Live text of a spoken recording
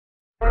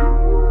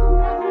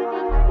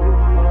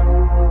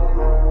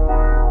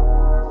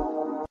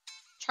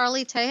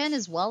Charlie Tahan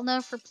is well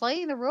known for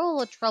playing the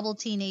role of troubled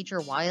teenager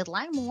Wyatt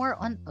Langmore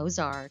on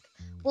Ozark.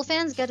 Will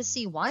fans get to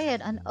see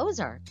Wyatt on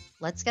Ozark?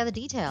 Let's get the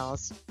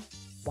details.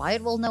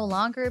 Wyatt will no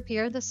longer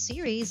appear in the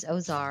series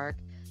Ozark.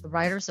 The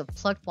writers have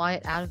plucked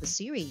Wyatt out of the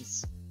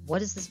series. What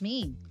does this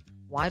mean?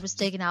 Wyatt was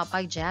taken out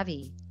by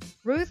Javi.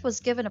 Ruth was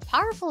given a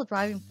powerful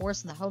driving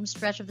force in the home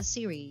stretch of the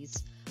series.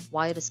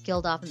 Wyatt is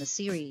killed off in the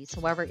series,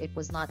 however, it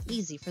was not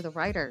easy for the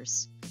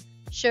writers.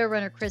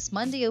 Showrunner Chris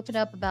Mundy opened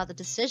up about the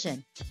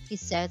decision. He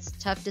said it's a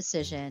tough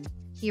decision.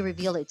 He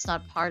revealed it's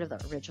not part of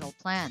the original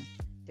plan.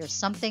 There's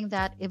something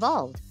that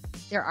evolved.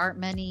 There aren't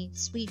many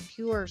sweet,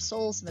 pure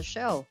souls in the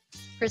show.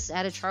 Chris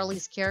added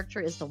Charlie's character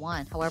is the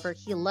one. However,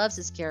 he loves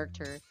his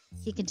character.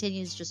 He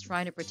continues just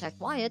trying to protect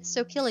Wyatt,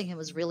 so killing him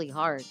was really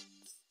hard.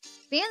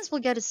 Fans will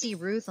get to see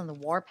Ruth on the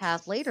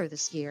warpath later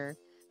this year.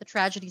 The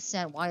tragedy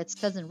sent Wyatt's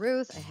cousin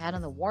Ruth ahead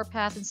on the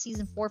warpath in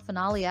season 4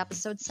 finale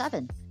episode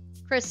 7.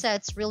 Chris said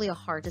it's really a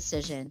hard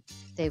decision.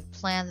 They've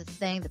planned the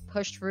thing that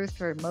pushed Ruth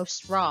to her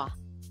most raw.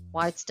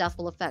 Wyatt's death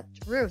will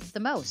affect Ruth the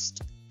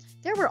most.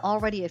 There were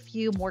already a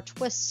few more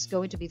twists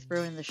going to be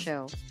thrown in the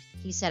show.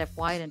 He said if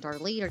Wyatt and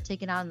Darlene are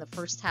taken out in the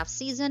first half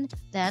season,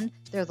 then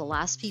they're the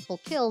last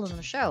people killed in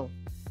the show.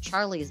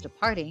 Charlie is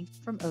departing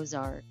from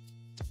Ozark.